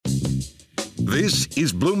This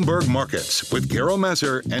is Bloomberg Markets with Carol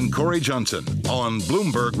Massar and Cory Johnson on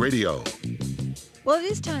Bloomberg Radio. Well,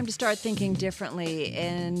 it is time to start thinking differently,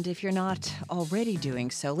 and if you're not already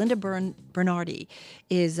doing so, Linda Bernardi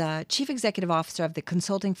is Chief Executive Officer of the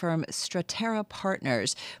consulting firm Stratera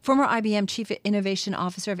Partners, former IBM Chief Innovation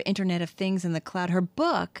Officer of Internet of Things and the Cloud. Her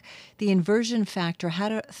book, The Inversion Factor, How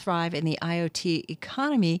to Thrive in the IoT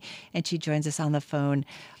Economy, and she joins us on the phone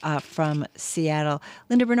from Seattle.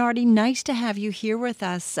 Linda Bernardi, nice to have you here with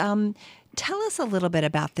us. Tell us a little bit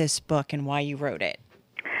about this book and why you wrote it.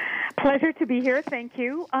 Pleasure to be here. Thank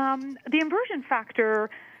you. The Inversion Factor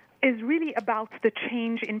is really about the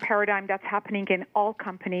change in paradigm that's happening in all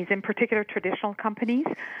companies, in particular traditional companies,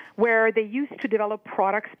 where they used to develop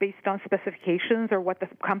products based on specifications or what the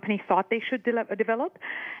company thought they should develop,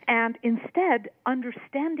 and instead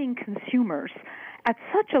understanding consumers at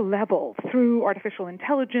such a level through artificial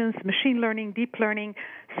intelligence, machine learning, deep learning,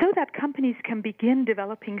 so that companies can begin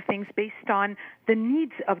developing things based on the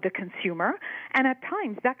needs of the consumer. And at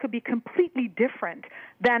times, that could be completely different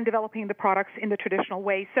than developing the products in the traditional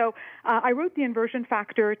way. So I wrote The Inversion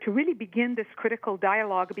Factor to really begin this critical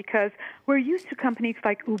dialogue, because we're used to companies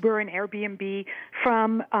like Uber and Airbnb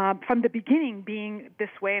from the beginning being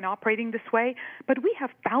this way and operating this way. But we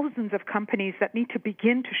have thousands of companies that need to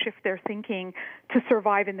begin to shift their thinking to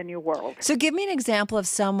survive in the new world. So give me an example of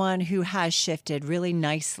someone who has shifted really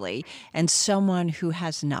nicely and someone who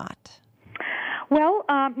has not. Well,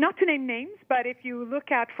 not to name names, but if you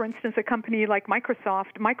look at, for instance, a company like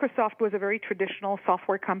Microsoft was a very traditional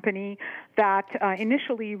software company that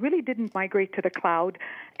initially really didn't migrate to the cloud,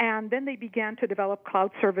 and then they began to develop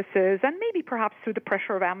cloud services, and maybe perhaps through the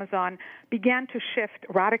pressure of Amazon, began to shift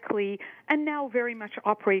radically, and now very much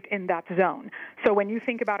operate in that zone. So when you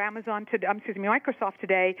think about Microsoft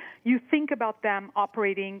today, you think about them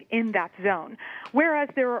operating in that zone. Whereas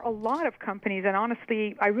there are a lot of companies, and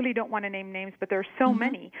honestly, I really don't want to name names, but there are so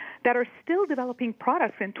many that are still developing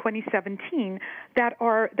products in 2017 that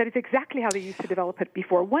is exactly how they used to develop it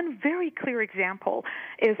before. One very clear example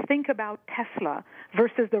is think about Tesla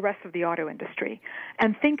versus the rest of the auto industry.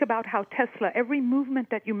 And think about how Tesla, every movement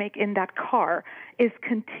that you make in that car is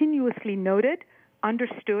continuously noted,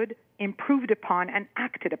 understood, improved upon, and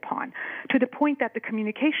acted upon, to the point that the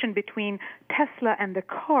communication between Tesla and the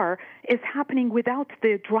car is happening without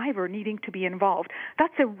the driver needing to be involved.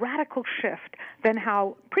 That's a radical shift than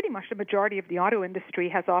how pretty much the majority of the auto industry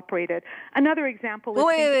has operated. Another example is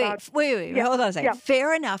Wait, yeah, hold on a second. Yeah.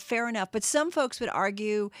 Fair enough. But some folks would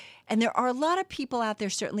argue, and there are a lot of people out there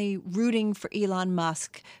certainly rooting for Elon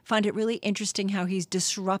Musk, find it really interesting how he's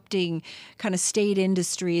disrupting kind of state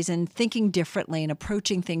industries and thinking differently and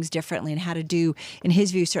approaching things differently, and how to do, in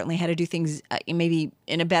his view, certainly how to do things maybe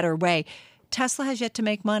in a better way. Tesla has yet to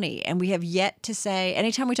make money, and we have yet to say,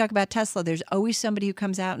 anytime we talk about Tesla, there's always somebody who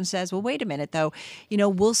comes out and says, well, wait a minute, though,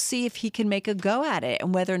 we'll see if he can make a go at it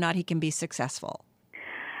and whether or not he can be successful.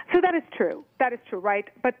 So that is true. That is true, right?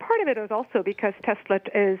 But part of it is also because Tesla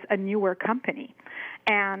is a newer company.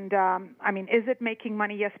 And, is it making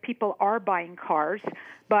money? Yes, people are buying cars,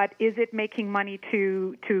 but is it making money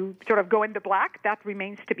to sort of go into black? That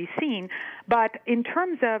remains to be seen. But in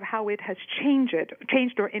terms of how it has changed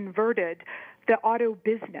or inverted the auto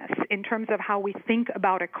business in terms of how we think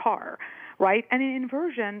about a car, right? And in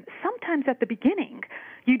inversion, sometimes at the beginning,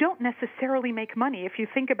 you don't necessarily make money. If you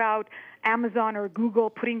think about Amazon or Google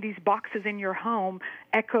putting these boxes in your home,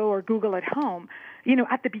 Echo or Google at home,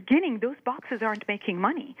 at the beginning, those boxes aren't making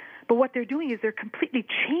money. But what they're doing is they're completely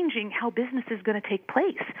changing how business is going to take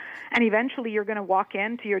place. And eventually you're going to walk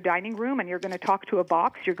into your dining room and you're going to talk to a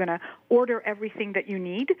box. You're going to order everything that you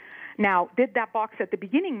need. Now, did that box at the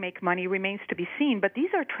beginning make money remains to be seen, but these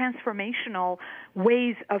are transformational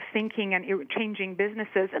ways of thinking and changing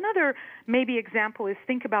businesses. Another maybe example is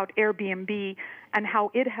think about Airbnb and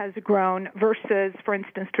how it has grown versus, for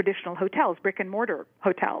instance, traditional hotels, brick-and-mortar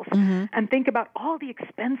hotels. Mm-hmm. And think about all the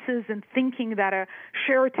expenses and thinking that a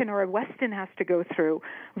Sheraton or a Westin has to go through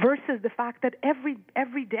versus the fact that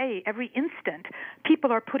every day, every instant,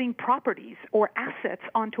 people are putting properties or assets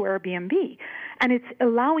onto Airbnb. And it's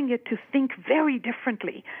allowing it to think very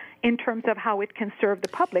differently in terms of how it can serve the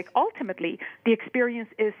public. Ultimately, the experience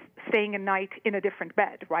is staying a night in a different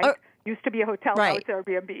bed, right? Used to be a hotel, now it's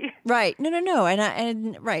Airbnb. Right. No.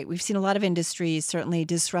 And right, we've seen a lot of industries certainly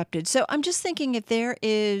disrupted. So I'm just thinking, if there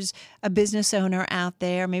is a business owner out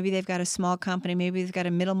there, maybe they've got a small company, maybe they've got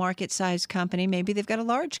a middle market sized company, maybe they've got a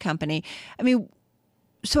large company.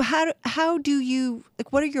 So how do you,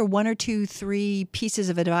 what are your 1 or 2, 3 pieces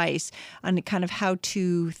of advice on kind of how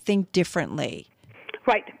to think differently?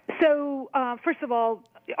 Right. So first of all,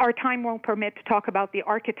 our time won't permit to talk about the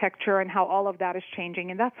architecture and how all of that is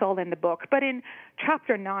changing, and that's all in the book. But in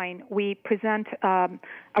Chapter 9, we present a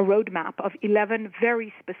roadmap of 11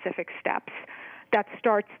 very specific steps that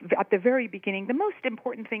starts at the very beginning. The most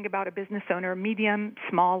important thing about a business owner, medium,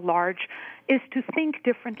 small, large, is to think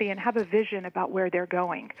differently and have a vision about where they're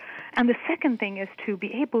going. And the second thing is to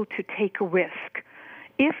be able to take risk.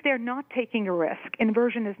 If they're not taking a risk,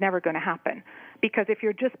 inversion is never going to happen. Because if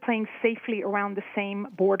you're just playing safely around the same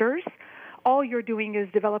borders, all you're doing is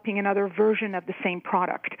developing another version of the same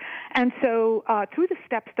product. And so through the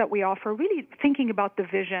steps that we offer, really thinking about the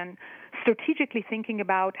vision, strategically thinking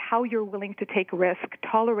about how you're willing to take risk,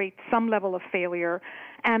 tolerate some level of failure,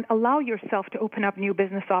 and allow yourself to open up new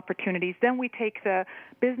business opportunities. Then we take the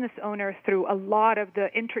business owner through a lot of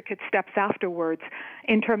the intricate steps afterwards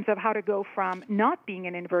in terms of how to go from not being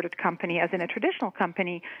an inverted company, as in a traditional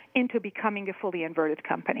company, into becoming a fully inverted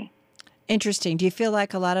company. Interesting. Do you feel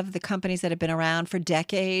like a lot of the companies that have been around for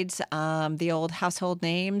decades, the old household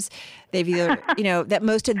names, they've either, that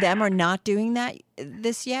most of them are not doing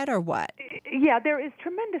this yet, or what? Yeah, there is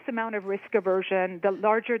tremendous amount of risk aversion. The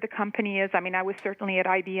larger the company is, I was certainly at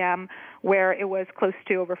IBM where it was close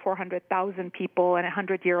to over 400,000 people and a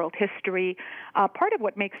 100-year-old history. Part of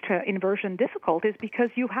what makes inversion difficult is because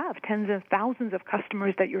you have tens of thousands of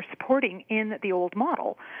customers that you're supporting in the old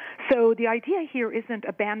model. So the idea here isn't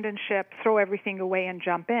abandon ship, throw everything away and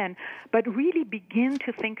jump in, but really begin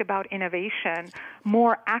to think about innovation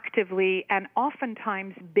more actively, and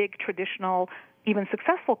oftentimes big traditional, even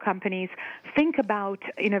successful companies think about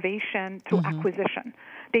innovation through acquisition.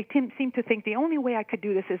 They seem to think the only way I could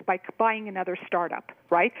do this is by buying another startup,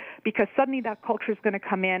 right? Because suddenly that culture is going to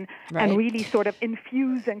come in and really sort of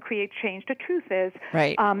infuse and create change. The truth is,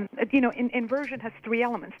 inversion has three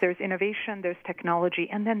elements. There's innovation, there's technology,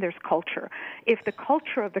 and then there's culture. If the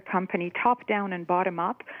culture of the company, top down and bottom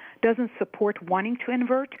up, doesn't support wanting to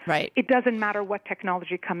invert, it doesn't matter what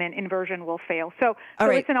technology come in, inversion will fail. So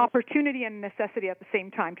it's an opportunity and necessity at the same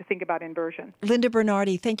time to think about inversion. Linda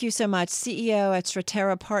Bernardi, thank you so much. CEO at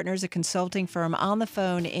Stratera Partners, a consulting firm, on the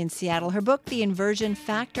phone in Seattle. Her book, The Inversion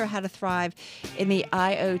Factor, How to Thrive in the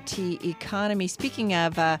IoT Economy. Speaking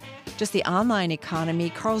of just the online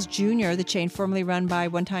economy, Carl's Jr., the chain formerly run by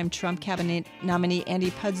one-time Trump cabinet nominee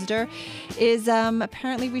Andy Puzder, is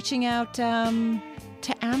apparently reaching out to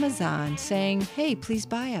Amazon saying, hey, please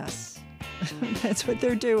buy us. That's what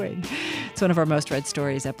they're doing. It's one of our most read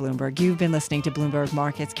stories at Bloomberg. You've been listening to Bloomberg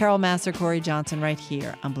Markets. Carol Massar, Cory Johnson, right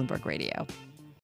here on Bloomberg Radio.